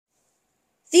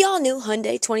The all-new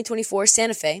Hyundai 2024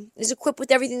 Santa Fe is equipped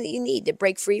with everything that you need to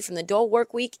break free from the dull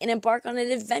work week and embark on an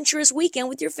adventurous weekend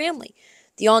with your family.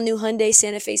 The all-new Hyundai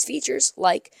Santa Fe's features,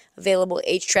 like available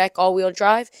H-Track all-wheel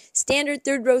drive, standard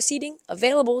third-row seating,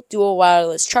 available dual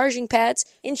wireless charging pads,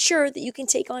 ensure that you can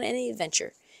take on any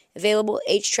adventure. Available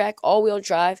H-Track all-wheel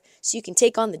drive so you can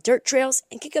take on the dirt trails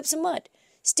and kick up some mud.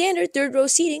 Standard third-row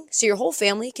seating so your whole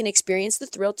family can experience the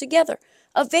thrill together.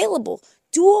 Available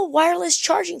dual wireless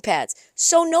charging pads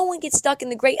so no one gets stuck in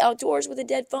the great outdoors with a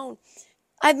dead phone.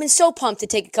 I've been so pumped to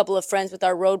take a couple of friends with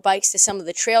our road bikes to some of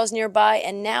the trails nearby,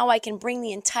 and now I can bring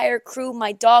the entire crew,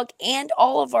 my dog, and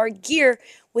all of our gear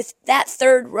with that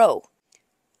third row.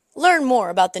 Learn more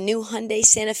about the new Hyundai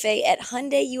Santa Fe at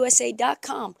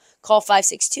HyundaiUSA.com. Call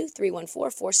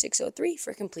 562-314-4603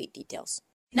 for complete details.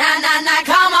 Come on.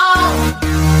 Come on. Come on.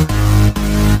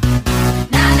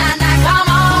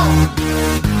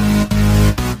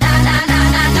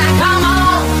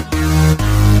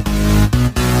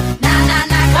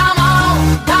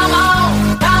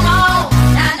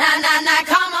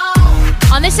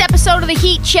 On this episode of the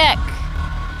Heat Check,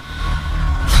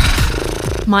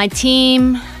 my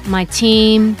team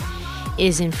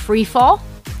is in free fall.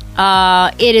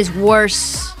 It is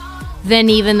worse than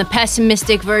even the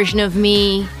pessimistic version of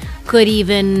me could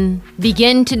even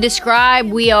begin to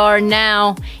describe. We are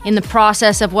now in the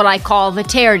process of what I call the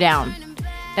teardown.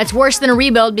 That's worse than a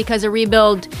rebuild because a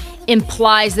rebuild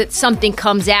implies that something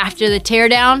comes after the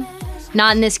teardown.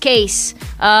 Not in this case.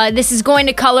 This is going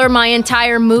to color my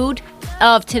entire mood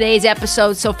of today's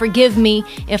episode, so forgive me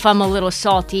if I'm a little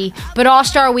salty. But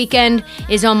All-Star Weekend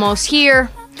is almost here.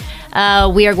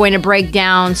 We are going to break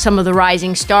down some of the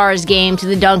Rising Stars game, to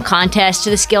the dunk contest,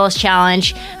 to the skills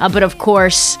challenge. But of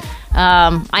course,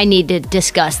 I need to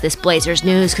discuss this Blazers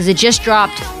news because it just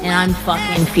dropped and I'm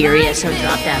fucking furious. So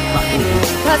drop that fucking news.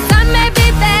 'Cause I may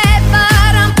be bad,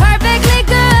 but I'm perfectly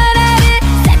good at it.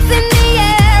 Sex in the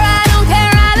air, I don't care,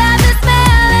 I love the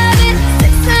smell of it.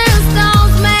 Sticks and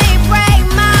stones may break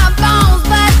my bones,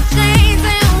 but chains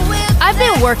and whips. I've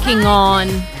been working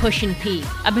on pushing P.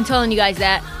 I've been telling you guys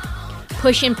that.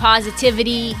 Pushing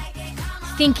positivity,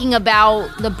 thinking about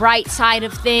the bright side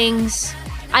of things.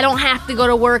 I don't have to go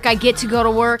to work. I get to go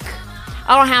to work.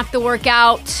 I don't have to work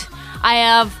out. I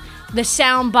have the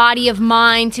sound body of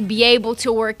mind to be able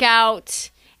to work out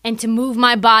and to move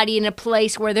my body in a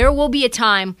place where there will be a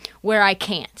time where I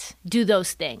can't do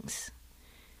those things.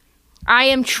 I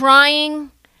am trying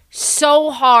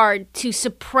so hard to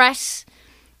suppress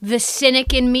the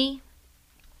cynic in me,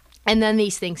 and then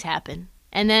these things happen.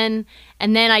 And then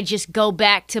I just go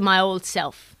back to my old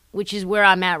self, which is where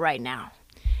I'm at right now.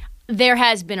 There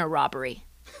has been a robbery.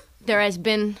 There has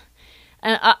been,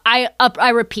 I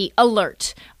repeat,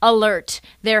 alert.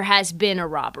 There has been a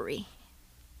robbery.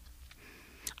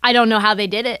 I don't know how they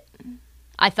did it.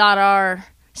 I thought our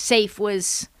safe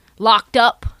was locked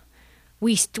up.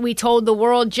 We told the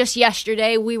world just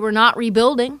yesterday we were not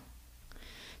rebuilding.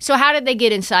 So how did they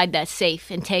get inside that safe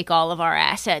and take all of our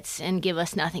assets and give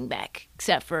us nothing back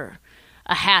except for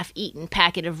a half-eaten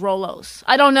packet of Rolos?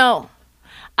 I don't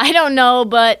know,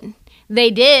 but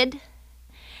they did.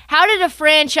 How did a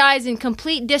franchise in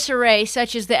complete disarray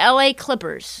such as the LA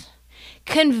Clippers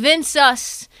convince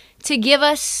us to give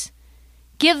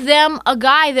them a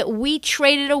guy that we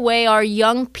traded away our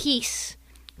young piece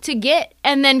to get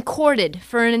and then courted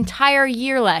for an entire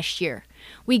year last year?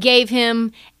 We gave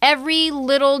him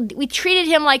we treated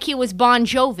him like he was Bon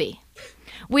Jovi.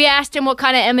 We asked him what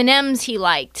kind of M&Ms he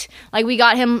liked. Like, we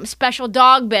got him special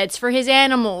dog beds for his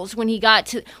animals when we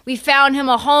found him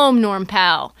a home, Norm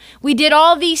Powell. We did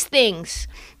all these things.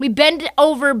 We bent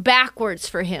over backwards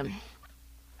for him.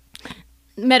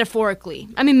 Metaphorically.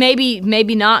 I mean,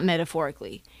 maybe not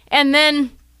metaphorically. And then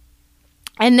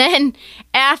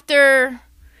after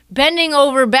bending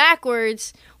over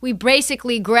backwards, we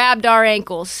basically grabbed our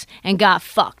ankles and got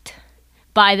fucked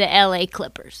by the LA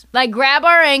Clippers. Like, grab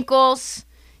our ankles,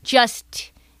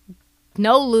 just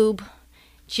no lube,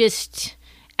 just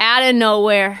out of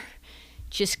nowhere,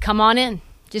 just come on in.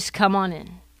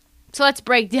 So let's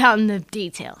break down the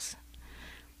details.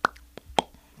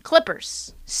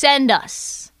 Clippers send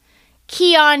us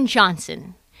Keon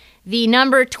Johnson, the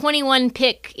number 21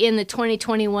 pick in the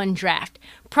 2021 draft.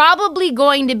 Probably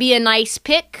going to be a nice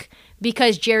pick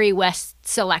because Jerry West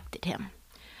selected him.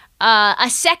 A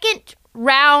second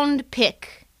round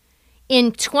pick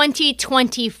in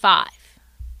 2025.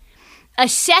 A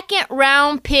second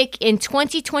round pick in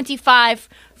 2025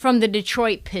 from the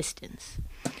Detroit Pistons.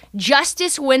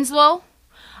 Justice Winslow,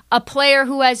 a player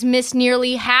who has missed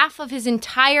nearly half of his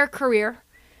entire career,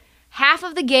 Half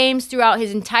of the games throughout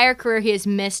his entire career he has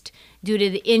missed due to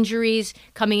the injuries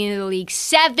coming into the league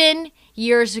 7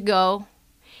 years ago.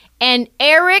 And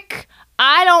Eric,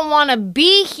 I don't want to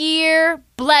be here,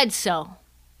 Bledsoe.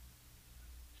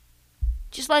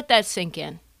 Just let that sink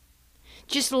in.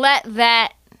 Just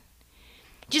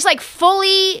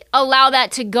fully allow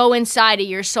that to go inside of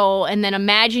your soul, and then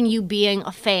imagine you being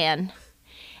a fan.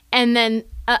 And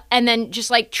then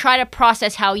just like try to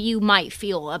process how you might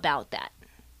feel about that.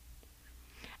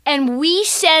 And we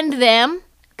send them,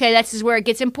 okay, this is where it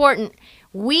gets important.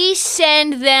 We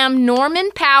send them Norman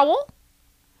Powell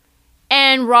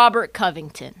and Robert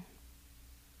Covington.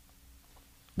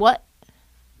 What?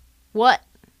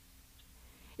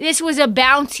 This was a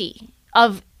bounty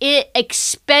of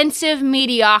expensive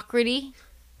mediocrity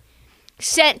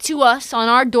sent to us on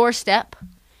our doorstep.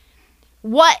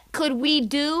 What could we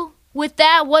do with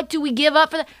that? What do we give up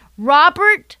for that?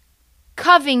 Robert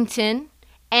Covington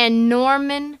and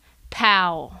Norman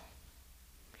Powell.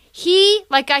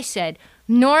 Like I said,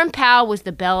 Norman Powell was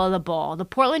the belle of the ball. The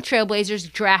Portland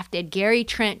Trailblazers drafted Gary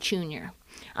Trent Jr.,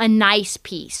 a nice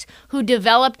piece, who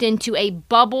developed into a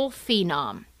bubble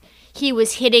phenom. He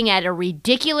was hitting at a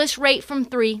ridiculous rate from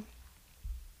three.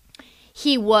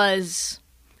 He was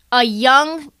a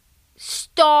young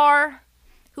star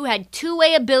who had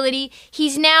two-way ability.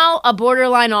 He's now a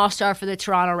borderline all-star for the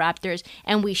Toronto Raptors,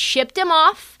 and we shipped him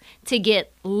off to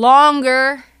get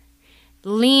longer,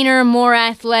 leaner, more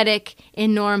athletic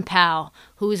in Norm Powell,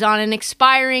 who's on an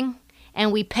expiring,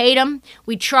 and we paid him.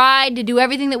 We tried to do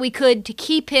everything that we could to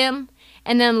keep him,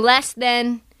 and then less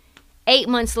than 8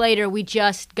 months later, we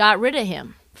just got rid of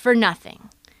him for nothing.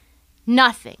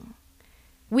 Nothing.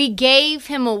 We gave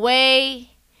him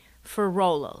away for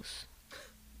Rolos.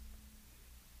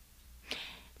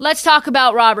 Let's talk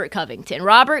about Robert Covington.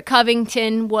 Robert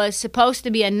Covington was supposed to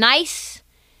be a nice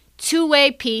two-way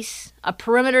piece, a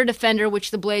perimeter defender, which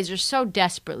the Blazers so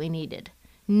desperately need.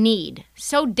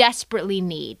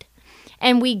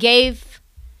 And we gave,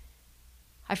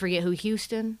 I forget who,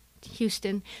 Houston,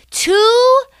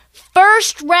 2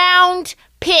 first-round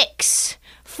picks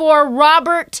for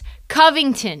Robert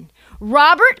Covington.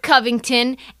 Robert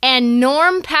Covington and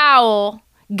Norm Powell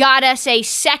got us a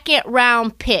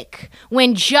second-round pick.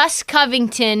 When just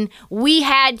Covington, we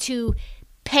had to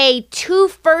pay 2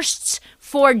 firsts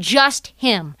for just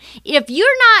him. If you're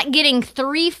not getting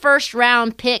 3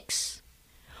 first-round picks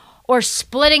or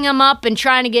splitting them up and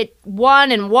trying to get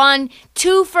 1 and 1,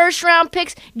 2 first-round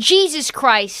picks, Jesus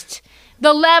Christ,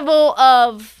 the level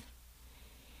of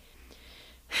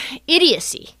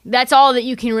idiocy. That's all that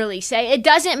you can really say. It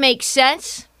doesn't make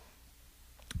sense.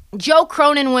 Joe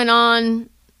Cronin went on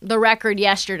the record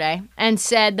yesterday and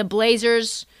said the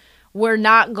Blazers were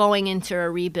not going into a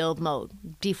rebuild mode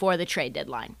before the trade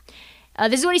deadline.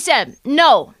 This is what he said.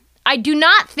 No, I do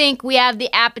not think we have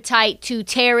the appetite to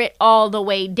tear it all the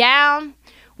way down.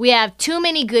 We have too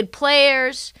many good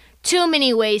players, too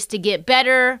many ways to get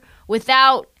better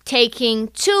without taking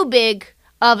too big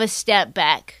of a step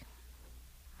back.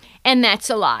 And that's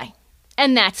a lie.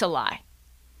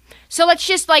 So let's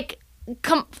just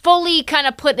fully kind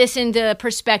of put this into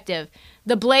perspective.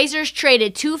 The Blazers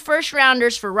traded 2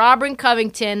 first-rounders for Robert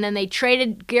Covington, then they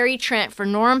traded Gary Trent for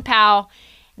Norm Powell.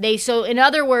 So in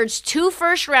other words, 2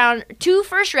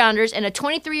 first-rounders and a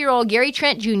 23-year-old Gary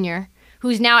Trent Jr.,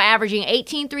 who's now averaging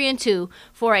 18, 3, and 2,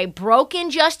 for a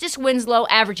broken Justice Winslow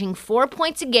averaging 4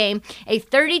 points a game, a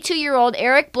 32-year-old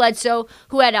Eric Bledsoe,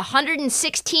 who had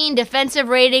 116 defensive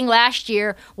rating last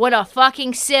year, what a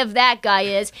fucking sieve that guy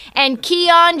is, and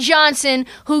Keon Johnson,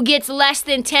 who gets less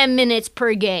than 10 minutes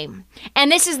per game.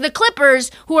 And this is the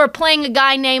Clippers, who are playing a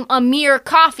guy named Amir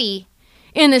Coffey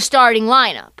in the starting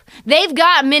lineup. They've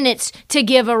got minutes to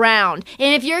give around.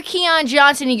 And if you're Keon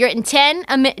Johnson and you're getting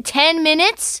 10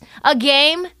 minutes a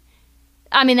game,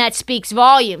 I mean, that speaks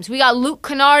volumes. We got Luke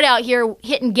Kennard out here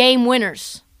hitting game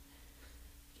winners.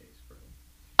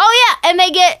 Oh, yeah, and they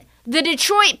get the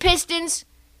Detroit Pistons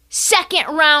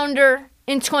second rounder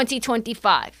in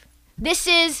 2025. This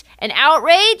is an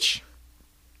outrage.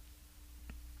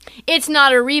 It's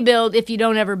not a rebuild if you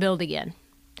don't ever build again.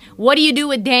 What do you do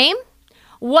with Dame?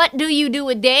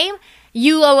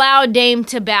 You allow Dame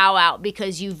to bow out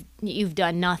because you've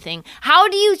done nothing. How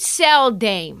do you sell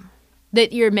Dame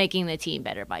that you're making the team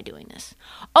better by doing this?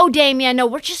 Oh, Dame, yeah, no,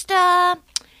 we're just, don't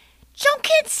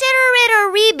consider it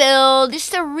a rebuild,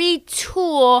 just a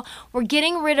retool. We're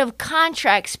getting rid of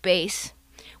contract space.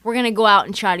 We're going to go out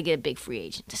and try to get a big free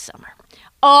agent this summer.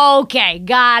 Okay,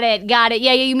 got it.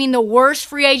 Yeah, you mean the worst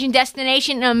free agent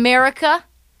destination in America?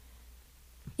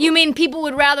 You mean people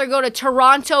would rather go to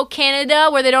Toronto, Canada,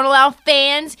 where they don't allow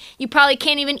fans? You probably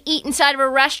can't even eat inside of a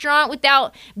restaurant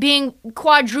without being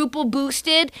quadruple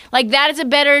boosted. Like, that is a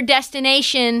better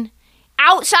destination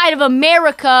outside of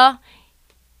America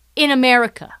in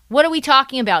America. What are we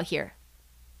talking about here?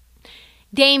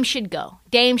 Dame should go.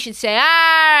 Dame should say, all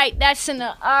right, that's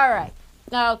enough. All right.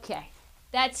 Okay.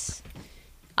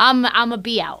 I'm a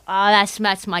be out. That's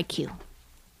my cue.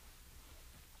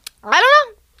 I don't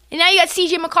know. And now you got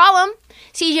CJ McCollum.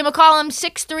 CJ McCollum,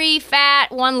 6'3",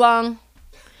 fat, one lung,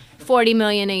 $40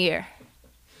 million a year.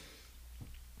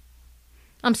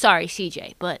 I'm sorry,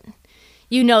 CJ, but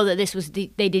you know that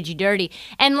they did you dirty.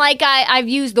 And like I've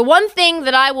used, the one thing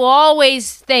that I will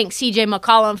always thank CJ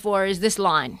McCollum for is this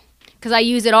line, because I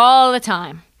use it all the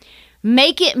time.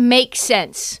 Make it make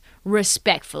sense,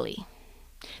 respectfully.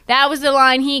 That was the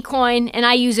line he coined, and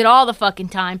I use it all the fucking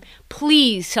time.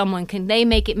 Please, someone, can they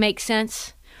make it make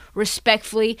sense?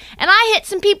 Respectfully. And I hit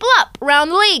some people up around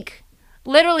the league.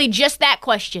 Literally just that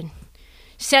question.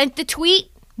 Sent the tweet,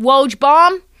 Woj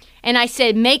bomb, and I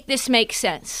said, make this make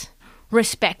sense.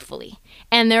 Respectfully.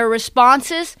 And their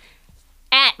responses,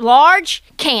 at large,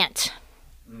 can't.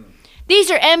 These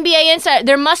are NBA insiders.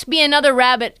 There must be another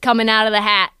rabbit coming out of the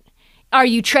hat. Are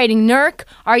you trading Nurk?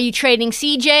 Are you trading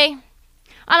CJ?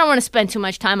 I don't want to spend too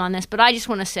much time on this, but I just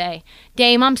want to say,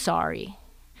 Dame, I'm sorry.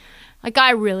 Like,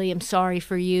 I really am sorry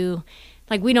for you.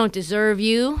 Like, we don't deserve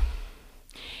you.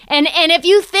 And if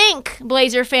you think,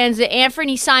 Blazer fans, that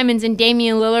Anthony Simons and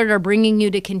Damian Lillard are bringing you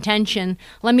to contention,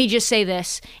 let me just say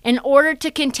this. In order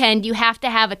to contend, you have to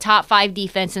have a top 5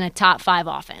 defense and a top 5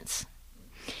 offense.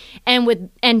 And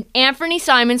Anthony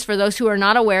Simons, for those who are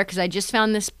not aware, because I just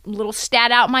found this little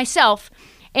stat out myself,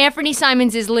 Anthony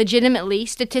Simons is legitimately,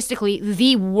 statistically,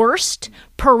 the worst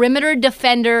perimeter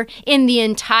defender in the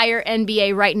entire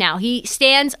NBA right now. He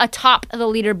stands atop the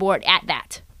leaderboard at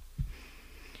that.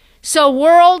 So,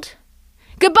 world,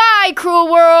 goodbye, cruel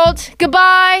world,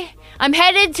 goodbye. I'm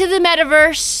headed to the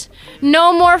metaverse.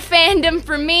 No more fandom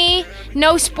for me.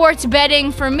 No sports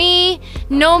betting for me.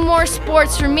 No more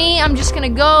sports for me. I'm just going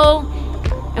to go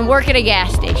and work at a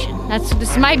gas station.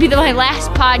 This might be my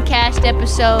last podcast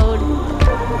episode.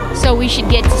 So we should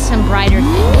get to some brighter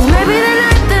things. Maybe the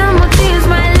night that my tears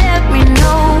might let me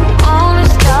know. All the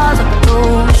stars are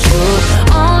gold, sure.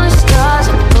 All the stars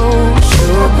are gold,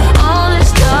 sure. All the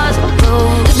stars are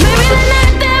gold. Maybe the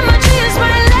night that my tears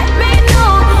might let me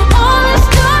know. All the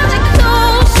stars are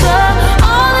closer.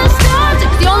 All the stars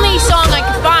are The only song I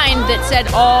could find that said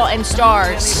all and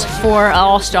stars for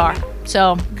All-Star.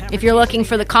 So if you're looking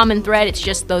for the common thread, it's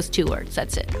just those 2 words.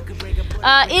 That's it.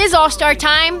 It is All-Star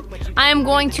time. I'm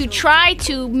going to try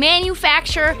to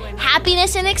manufacture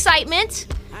happiness and excitement.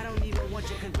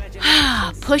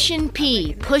 Pushing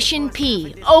P.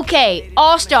 Okay,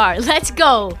 All-Star, let's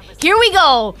go. Here we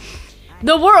go.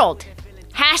 The world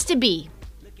has to be,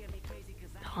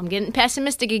 I'm getting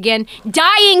pessimistic again,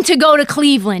 dying to go to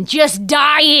Cleveland. Just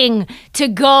dying to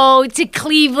go to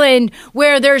Cleveland,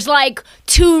 where there's like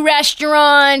 2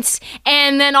 restaurants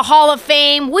and then a Hall of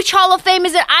Fame. Which Hall of Fame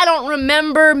is it? I don't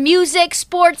remember. Music,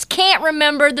 sports, can't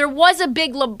remember. There was a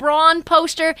big LeBron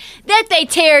poster that they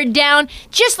teared down,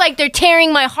 just like they're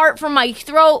tearing my heart from my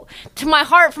throat to my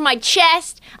heart from my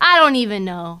chest. I don't even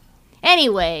know.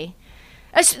 Anyway,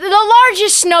 the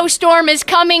largest snowstorm is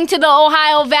coming to the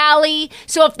Ohio Valley,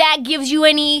 so if that gives you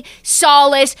any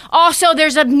solace. Also,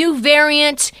 there's a new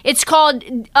variant. It's called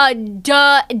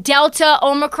Delta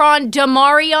Omicron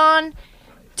DeMar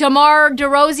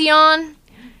DeRozan.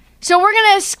 So we're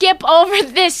going to skip over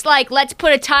this, like, let's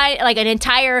put an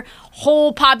entire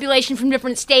whole population from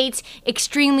different states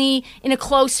extremely in a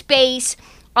close space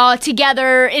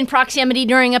together in proximity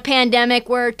during a pandemic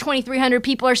where 2,300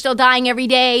 people are still dying every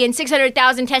day and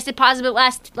 600,000 tested positive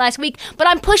last week. But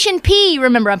I'm pushing P.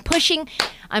 Remember, I'm pushing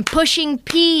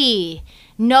P.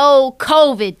 No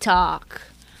COVID talk.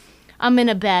 I'm in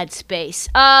a bad space.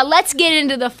 Let's get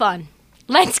into the fun.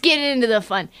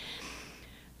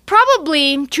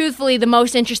 Probably, truthfully, the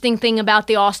most interesting thing about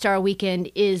the All-Star Weekend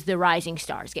is the Rising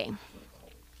Stars game.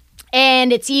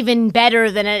 And it's even better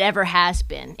than it ever has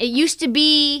been. It used to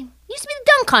be the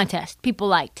dunk contest people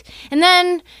liked. And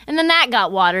then that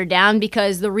got watered down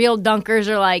because the real dunkers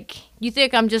are like, you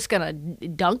think I'm just going to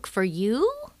dunk for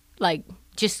you? Like,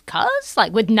 just cuz?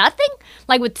 Like, with nothing?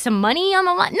 Like, with some money on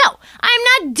the line? No, I'm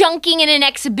not dunking in an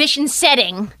exhibition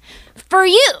setting for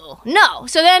you. No.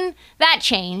 So then that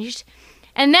changed.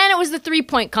 And then it was the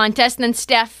 3-point contest, and then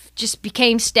Steph just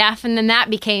became Steph, and then that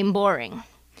became boring.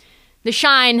 The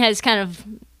shine has kind of,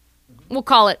 we'll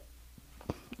call it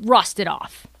rusted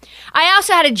off. I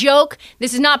also had a joke.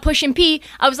 This is not pushing P.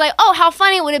 I was like, oh, how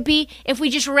funny would it be if we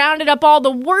just rounded up all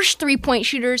the worst 3-point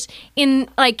shooters in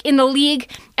the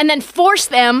league and then force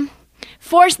them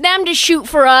to shoot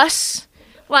for us,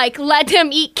 like let them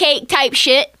eat cake type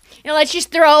shit. Let's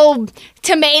just throw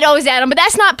tomatoes at them. But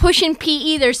that's not pushing P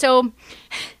either. So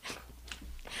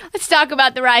let's talk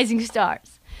about the Rising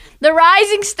Stars. The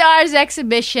Rising Stars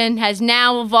exhibition has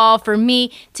now evolved for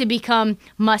me to become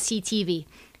must-see TV.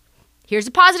 Here's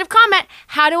a positive comment.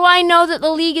 How do I know that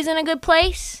the league is in a good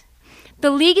place? The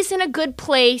league is in a good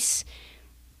place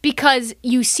because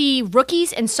you see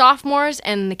rookies and sophomores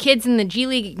and the kids in the G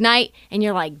League Ignite, and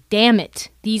you're like, damn it,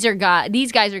 these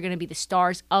guys are going to be the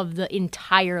stars of the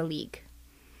entire league.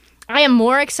 I am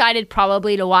more excited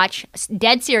probably to watch,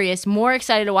 dead serious, more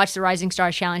excited to watch the Rising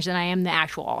Stars Challenge than I am the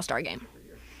actual All-Star game.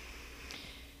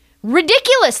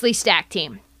 Ridiculously stacked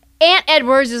team. Ant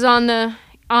Edwards is on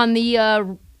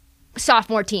the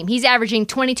sophomore team. He's averaging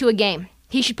 22 a game.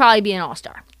 He should probably be an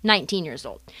all-star. 19 years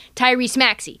old. Tyrese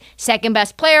Maxey, second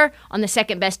best player on the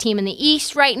second best team in the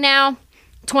East right now,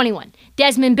 21.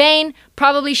 Desmond Bane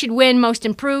probably should win most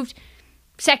improved.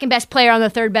 Second best player on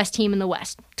the third best team in the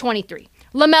West, 23.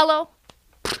 LaMelo,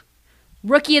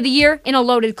 rookie of the year in a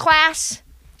loaded class,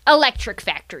 electric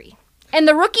factory. And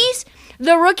the rookies,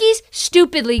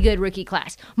 stupidly good rookie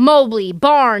class. Mobley,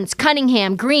 Barnes,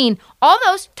 Cunningham, Green, all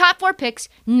those top 4 picks,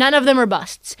 none of them are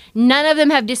busts. None of them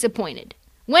have disappointed.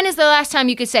 When is the last time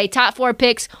you could say top 4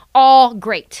 picks, all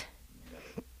great?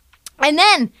 And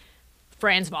then,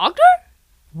 Franz Wagner?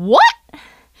 What?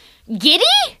 Giddey?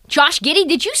 Josh Giddey?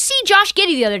 Did you see Josh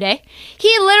Giddey the other day?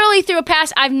 He literally threw a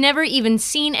pass I've never even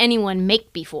seen anyone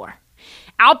make before.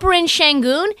 Alperen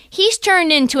Şengün, he's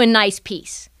turned into a nice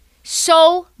piece.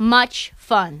 So much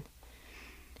fun.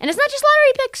 And it's not just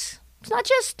lottery picks. It's not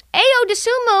just Ayo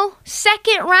Dosunmu,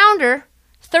 second rounder,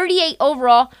 38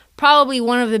 overall. Probably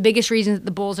one of the biggest reasons that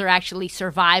the Bulls are actually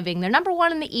surviving. They're number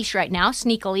 1 in the East right now,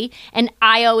 sneakily, and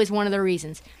Ayo is one of the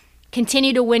reasons.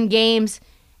 Continue to win games,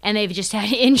 and they've just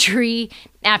had injury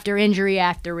after injury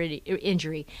after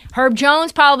injury. Herb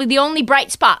Jones, probably the only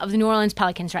bright spot of the New Orleans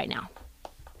Pelicans right now.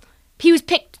 He was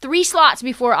picked 3 slots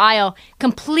before Ayo,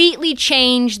 completely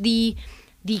changed the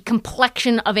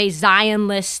complexion of a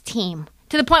Zion-less team,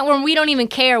 to the point where we don't even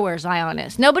care where Zion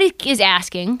is. Nobody is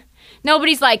asking.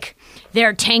 Nobody's like,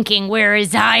 they're tanking, where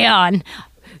is Zion?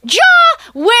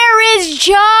 Where is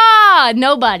Ja?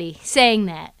 Nobody saying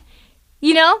that.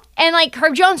 And like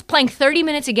Herb Jones playing 30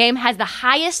 minutes a game has the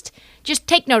highest, just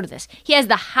take note of this, he has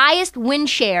the highest win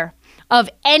share of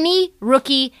any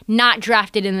rookie not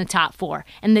drafted in the top 4.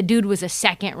 And the dude was a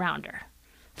second rounder.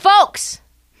 Folks,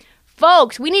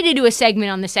 we need to do a segment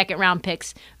on the second round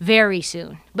picks very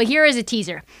soon. But here is a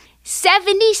teaser.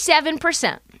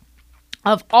 77%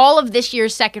 of all of this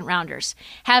year's second rounders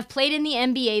have played in the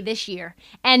NBA this year,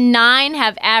 and 9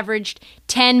 have averaged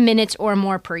 10 minutes or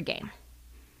more per game.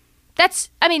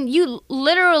 You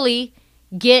literally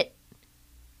get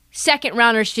second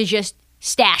rounders to just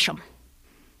stash them.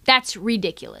 That's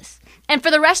ridiculous. And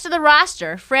for the rest of the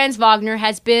roster, Franz Wagner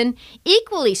has been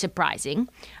equally surprising.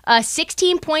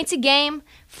 16 points a game,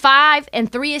 5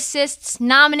 and 3 assists,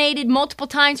 nominated multiple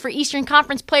times for Eastern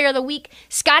Conference Player of the Week.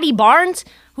 Scotty Barnes,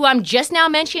 who I'm just now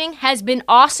mentioning, has been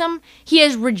awesome. He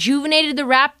has rejuvenated the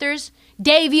Raptors.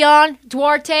 Davion,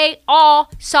 Duarte,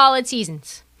 all solid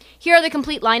seasons. Here are the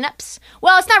complete lineups.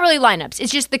 Well, it's not really lineups.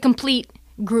 It's just the complete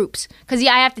groups. Because,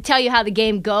 I have to tell you how the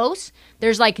game goes.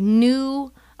 There's like a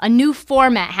new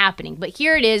format happening. But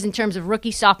here it is in terms of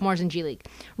rookies, sophomores, and G League.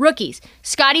 Rookies,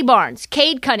 Scotty Barnes,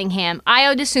 Cade Cunningham,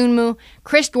 Ayo Dosunmu,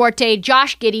 Chris Duarte,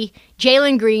 Josh Giddey,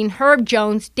 Jalen Green, Herb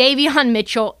Jones, Davion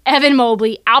Mitchell, Evan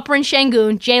Mobley, Alperen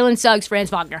Şengün, Jalen Suggs, Franz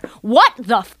Wagner. What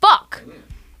the fuck?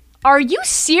 Are you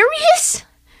serious?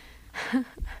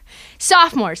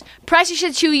 Sophomores, Precious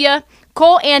Achiuwa,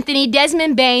 Cole Anthony,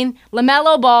 Desmond Bane,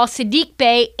 LaMelo Ball, Saddiq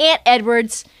Bey, Ant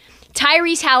Edwards,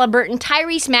 Tyrese Halliburton,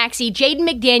 Tyrese Maxey, Jaden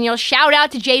McDaniels, shout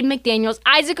out to Jaden McDaniels,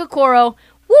 Isaac Okoro,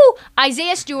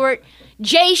 Isaiah Stewart,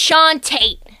 Jay Sean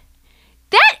Tate.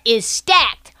 That is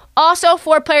stacked. Also,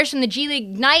 4 players from the G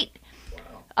League Ignite.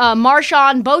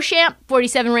 Marshawn Beauchamp,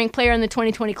 47 ranked player in the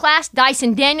 2020 class.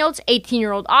 Dyson Daniels,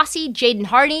 18-year-old Aussie. Jaden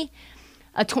Hardy,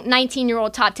 a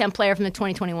 19-year-old top 10 player from the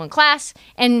 2021 class.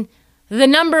 And the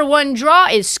number 1 draw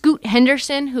is Scoot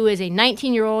Henderson, who is a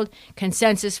 19-year-old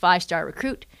consensus 5-star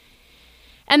recruit.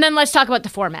 And then let's talk about the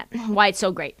format, why it's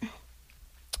so great.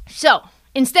 So,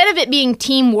 instead of it being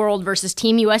Team World versus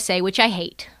Team USA, which I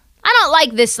hate, I don't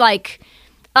like this,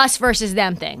 us versus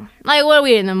them thing. What are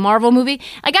we in, the Marvel movie?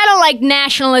 I don't like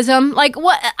nationalism. What?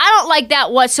 I don't like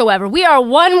that whatsoever. We are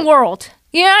one world.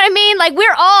 You know what I mean? Like,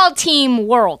 we're all team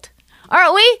world,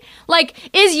 aren't we? Like,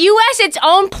 is U.S. its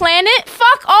own planet?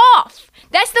 Fuck off.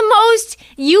 That's the most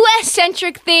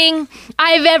U.S.-centric thing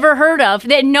I've ever heard of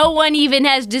that no one even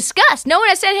has discussed. No one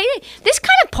has said, hey, this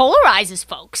kind of polarizes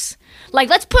folks. Like,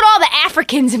 let's put all the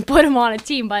Africans and put them on a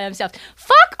team by themselves.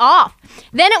 Fuck off.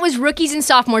 Then it was rookies and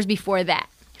sophomores before that.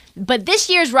 But this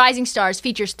year's Rising Stars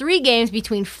features 3 games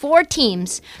between 4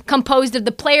 teams composed of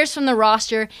the players from the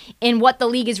roster in what the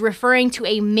league is referring to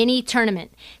a mini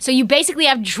tournament. So you basically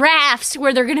have drafts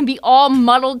where they're going to be all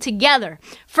muddled together.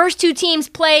 First 2 teams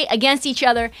play against each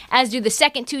other, as do the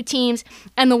second 2 teams,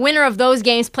 and the winner of those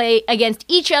games play against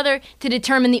each other to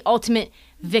determine the ultimate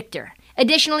victor.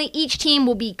 Additionally, each team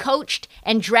will be coached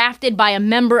and drafted by a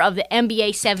member of the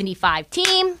NBA 75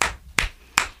 team.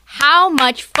 How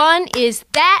much fun is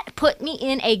that? Put me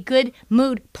in a good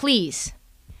mood, please.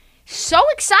 So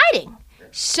exciting.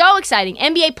 So exciting.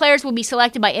 NBA players will be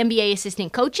selected by NBA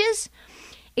assistant coaches.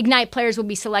 Ignite players will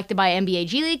be selected by NBA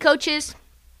G League coaches.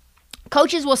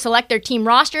 Coaches will select their team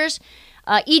rosters.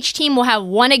 Each team will have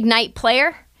 1 Ignite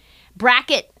player.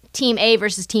 Bracket, Team A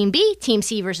versus Team B, Team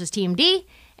C versus Team D,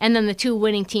 and then the 2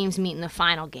 winning teams meet in the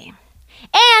final game.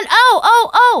 And,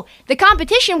 the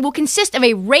competition will consist of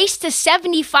a race to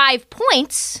 75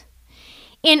 points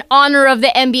in honor of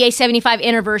the NBA 75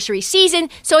 anniversary season,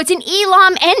 so it's an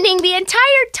Elam ending the entire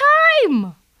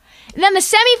time. And then the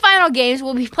semifinal games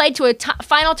will be played to a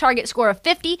final target score of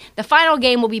 50. The final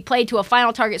game will be played to a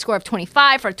final target score of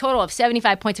 25 for a total of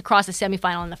 75 points across the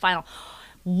semifinal and the final.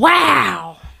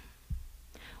 Wow.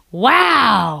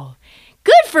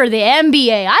 Good for the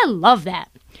NBA. I love that.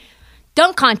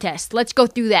 Dunk contest. Let's go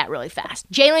through that really fast.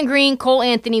 Jalen Green, Cole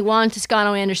Anthony, Juan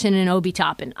Toscano-Anderson, and Obi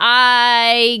Toppin.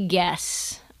 I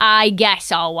guess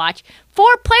I'll watch.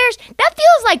 4 players? That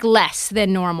feels like less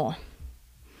than normal.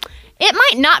 It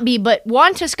might not be, but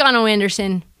Juan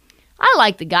Toscano-Anderson, I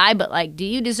like the guy, but like, do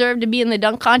you deserve to be in the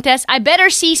dunk contest? I better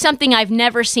see something I've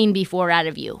never seen before out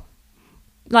of you.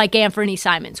 Like Anthony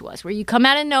Simons was, where you come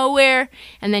out of nowhere,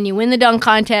 and then you win the dunk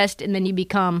contest, and then you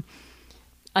become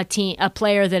a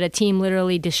player that a team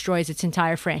literally destroys its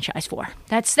entire franchise for.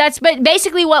 That's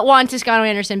basically what Juan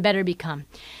Toscano-Anderson better become.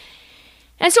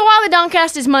 And so while the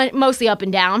Dunkcast is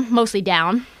mostly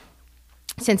down,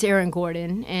 since Aaron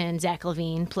Gordon and Zach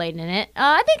LaVine played in it,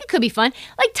 I think it could be fun.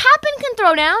 Like, Toppin can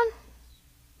throw down.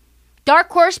 Dark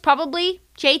horse, probably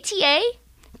JTA.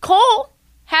 Cole,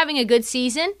 having a good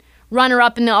season.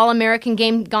 Runner-up in the All-American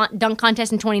Game Dunk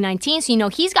Contest in 2019, so you know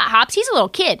he's got hops. He's a little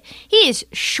kid. He is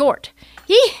short.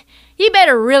 He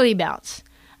better really bounce.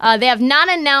 They have not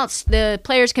announced the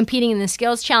players competing in the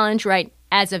Skills Challenge right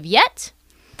as of yet.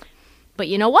 But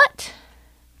you know what?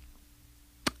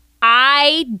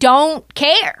 I don't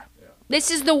care. This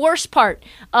is the worst part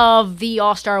of the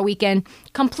All-Star Weekend.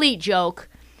 Complete joke.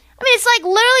 I mean, it's like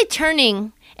literally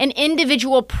turning an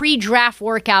individual pre-draft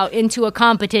workout into a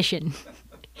competition.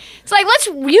 It's like,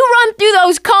 you run through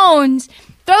those cones,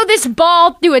 throw this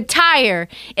ball through a tire.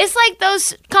 It's like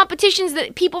those competitions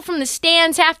that people from the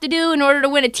stands have to do in order to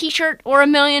win a t-shirt or $1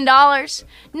 million.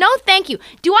 No, thank you.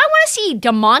 Do I want to see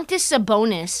Domantas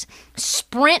Sabonis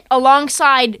sprint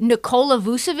alongside Nikola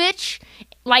Vucevic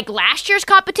like last year's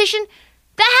competition?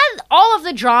 That had all of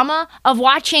the drama of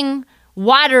watching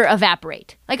water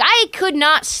evaporate. Like, I could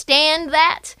not stand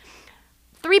that.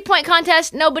 3-point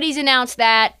contest, nobody's announced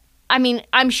that. I mean,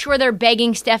 I'm sure they're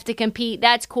begging Steph to compete.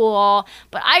 That's cool all.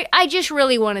 But I just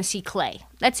really want to see Klay.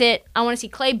 That's it. I want to see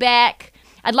Klay back.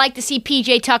 I'd like to see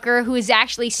PJ Tucker, who is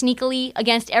actually sneakily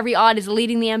against every odd is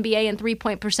leading the NBA in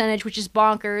 3-point percentage, which is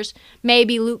bonkers.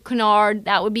 Maybe Luke Kennard.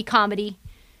 That would be comedy.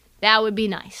 That would be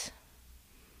nice.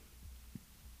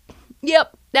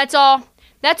 Yep, that's all.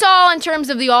 That's all in terms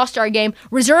of the All-Star game.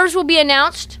 Reserves will be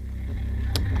announced.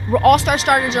 All-Star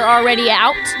starters are already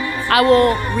out. I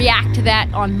will react to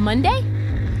that on Monday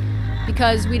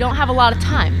because we don't have a lot of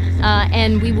time.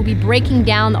 And we will be breaking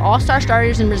down the All-Star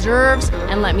starters and reserves.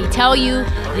 And let me tell you,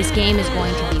 this game is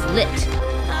going to be lit.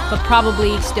 But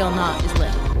probably still not as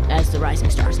lit as the Rising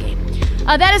Stars game.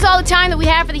 That is all the time that we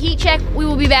have for the Heat Check. We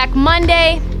will be back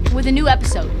Monday with a new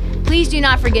episode. Please do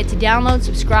not forget to download,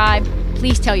 subscribe.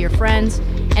 Please tell your friends.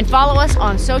 And follow us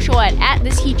on social at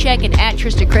 @ThisHeatCheck and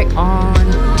 @Trista Crick on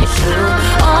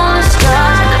TikTok. All the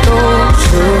stars I go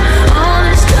through, all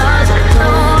the stars I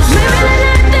go through.